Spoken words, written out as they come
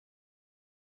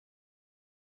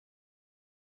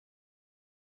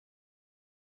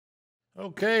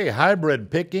Okay,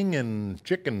 hybrid picking and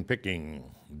chicken picking,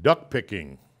 duck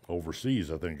picking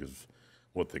overseas, I think is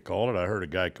what they call it. I heard a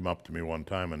guy come up to me one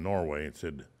time in Norway and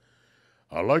said,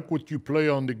 I like what you play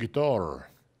on the guitar.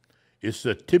 It's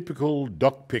a typical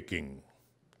duck picking.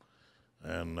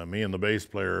 And me and the bass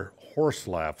player horse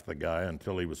laughed the guy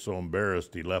until he was so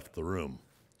embarrassed he left the room.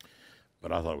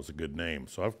 But I thought it was a good name.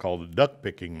 So I've called it duck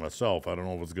picking myself. I don't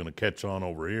know if it's going to catch on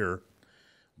over here,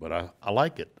 but I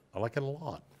like it. I like it a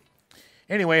lot.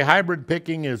 Anyway, hybrid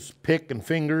picking is pick and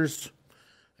fingers,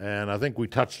 and I think we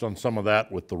touched on some of that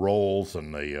with the rolls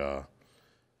and the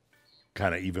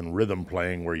kind of even rhythm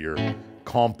playing where you're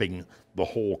comping the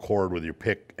whole chord with your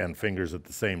pick and fingers at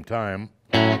the same time,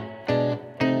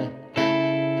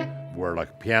 where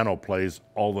like piano plays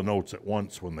all the notes at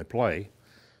once when they play.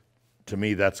 To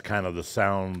me, that's kind of the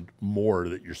sound more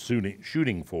that you're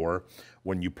shooting for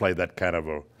when you play that kind of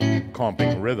a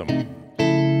comping rhythm.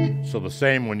 So the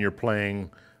same when you're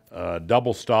playing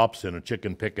double stops in a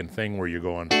chicken picking thing where you're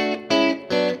going,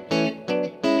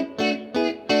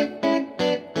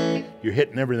 you're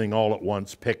hitting everything all at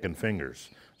once, pick and fingers.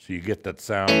 So you get that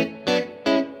sound.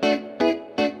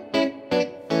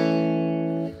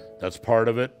 That's part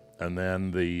of it. And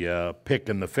then the pick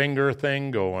and the finger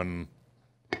thing going.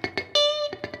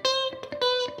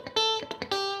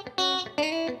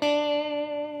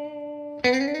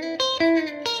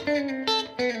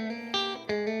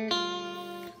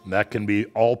 That can be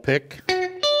all pick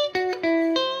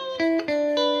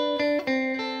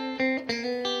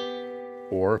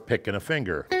or picking a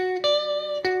finger.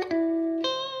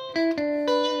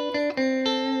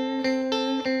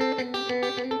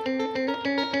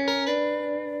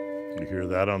 You hear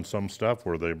that on some stuff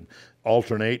where they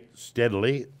alternate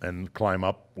steadily and climb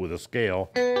up with a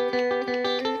scale.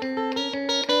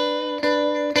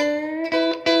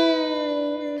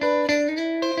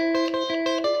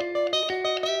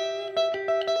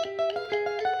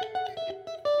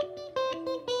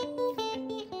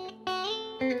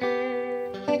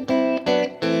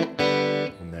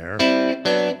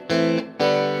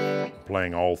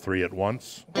 Playing all three at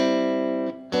once.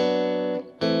 And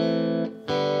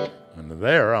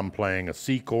there I'm playing a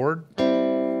C chord,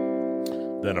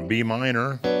 then a B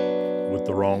minor with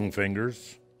the wrong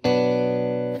fingers,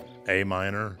 A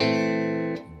minor,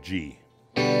 G.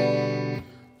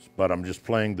 But I'm just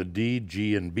playing the D,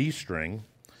 G, and B string.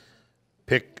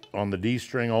 Pick on the D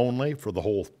string only for the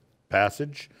whole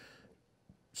passage.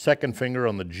 Second finger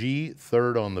on the G,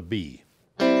 third on the B.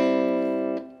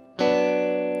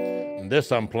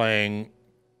 This I'm playing,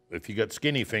 if you got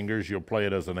skinny fingers, you'll play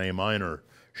it as an A minor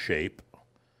shape,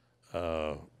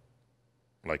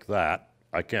 like that.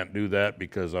 I can't do that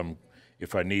because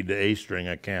if I need the A string,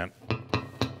 I can't.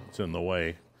 It's in the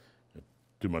way.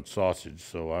 Too much sausage,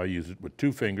 so I use it with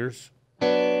two fingers.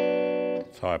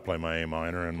 That's how I play my A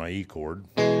minor and my E chord.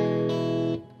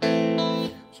 So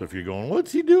if you're going,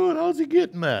 what's he doing? How's he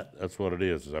getting that? That's what it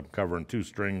is I'm covering two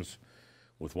strings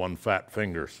with one fat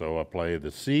finger. So I play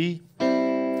the C, B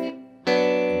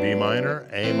minor,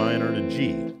 A minor to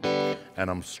G. And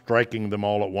I'm striking them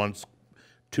all at once,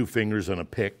 two fingers and a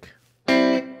pick.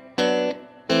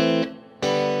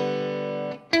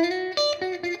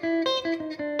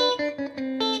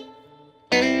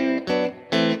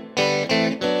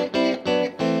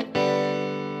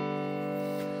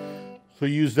 So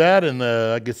use that, and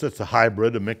I guess that's a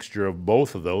hybrid, a mixture of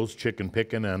both of those, chicken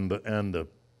picking and the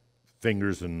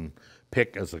fingers and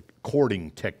pick as a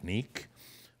chording technique.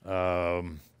 I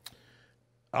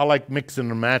like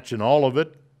mixing and matching all of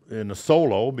it in a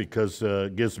solo because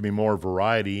it gives me more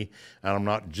variety, and I'm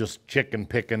not just chicken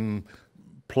picking,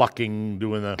 plucking,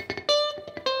 doing the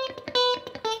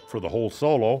for the whole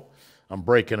solo. I'm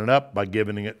breaking it up by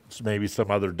giving it maybe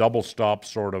some other double stop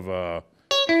sort of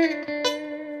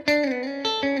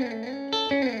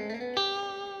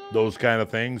those kind of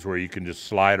things where you can just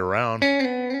slide around.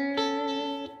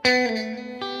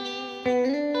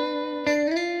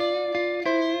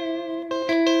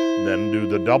 Then do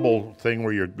the double thing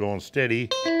where you're going steady.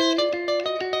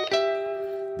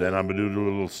 Then I'm going to do the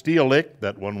little steel lick,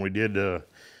 that one we did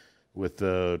with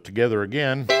Together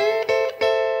Again.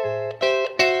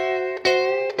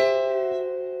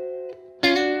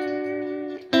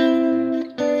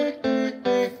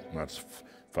 That's,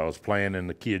 if I was playing in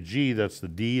the key of G, that's the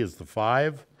D is the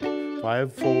 5.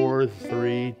 5, 4,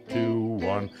 3, 2,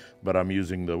 1. But I'm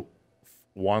using the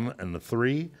 1 and the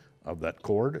 3 of that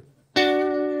chord.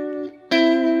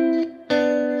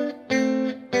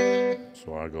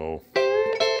 So I go.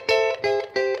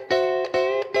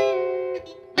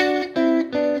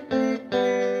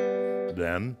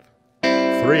 Then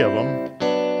 3 of them.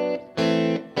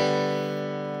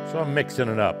 So I'm mixing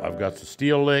it up. I've got the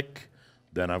steel lick,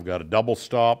 then I've got a double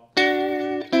stop. And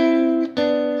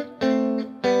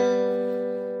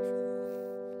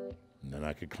then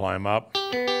I could climb up.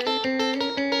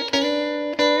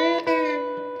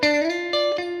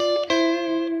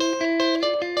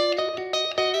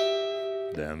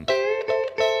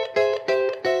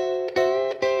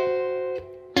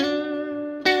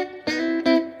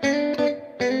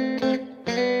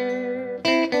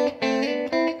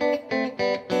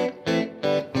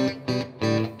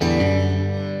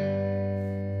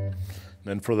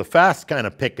 Then for the fast kind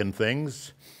of picking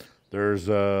things, there's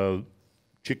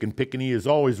chicken pickin is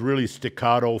always really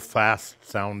staccato, fast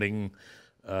sounding,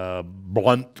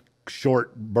 blunt,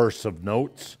 short bursts of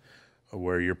notes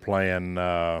where you're playing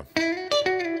and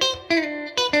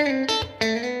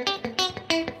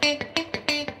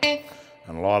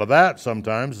a lot of that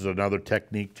sometimes is another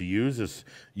technique to use, is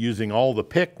using all the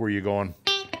pick where you're going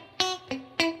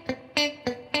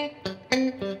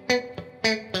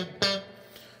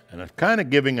and it's kind of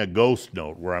giving a ghost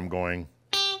note where I'm going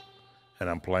and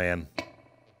I'm playing,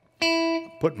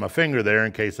 putting my finger there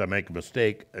in case I make a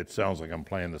mistake. It sounds like I'm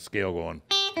playing the scale going,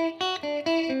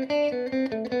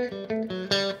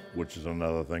 which is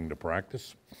another thing to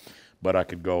practice. But I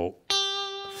could go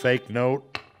fake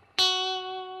note,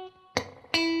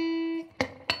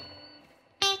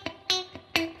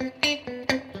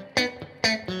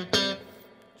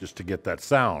 just to get that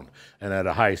sound, and at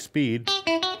a high speed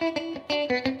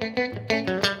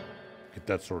get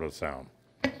that sort of sound.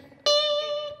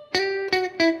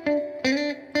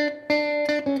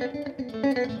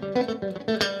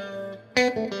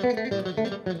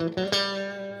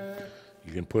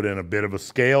 You can put in a bit of a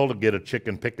scale to get a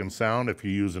chicken picking sound. If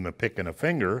you're using a pick and a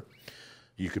finger,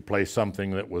 you could play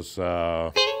something that was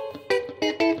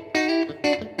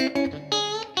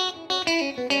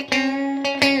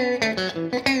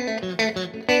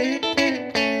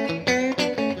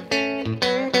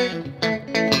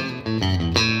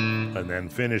and then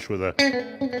finish with a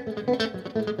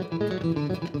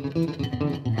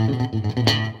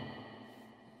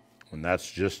and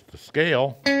that's just the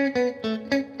scale.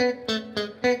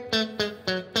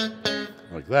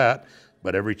 Like that,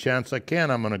 but every chance I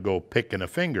can, I'm going to go picking a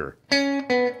finger.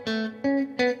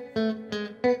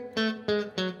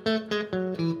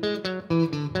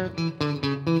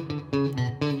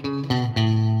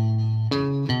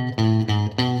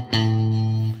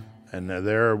 And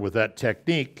there, with that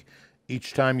technique,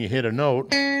 each time you hit a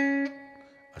note, I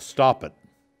stop it.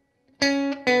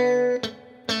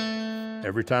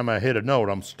 Every time I hit a note,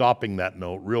 I'm stopping that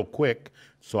note real quick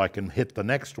so I can hit the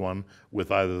next one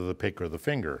with either the pick or the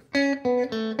finger.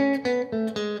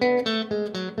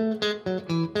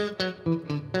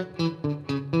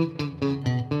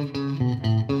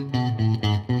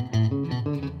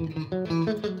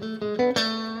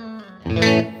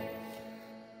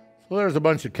 So there's a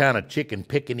bunch of kind of chicken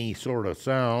pickin-y sort of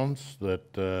sounds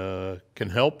that can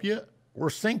help you or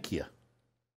sink you.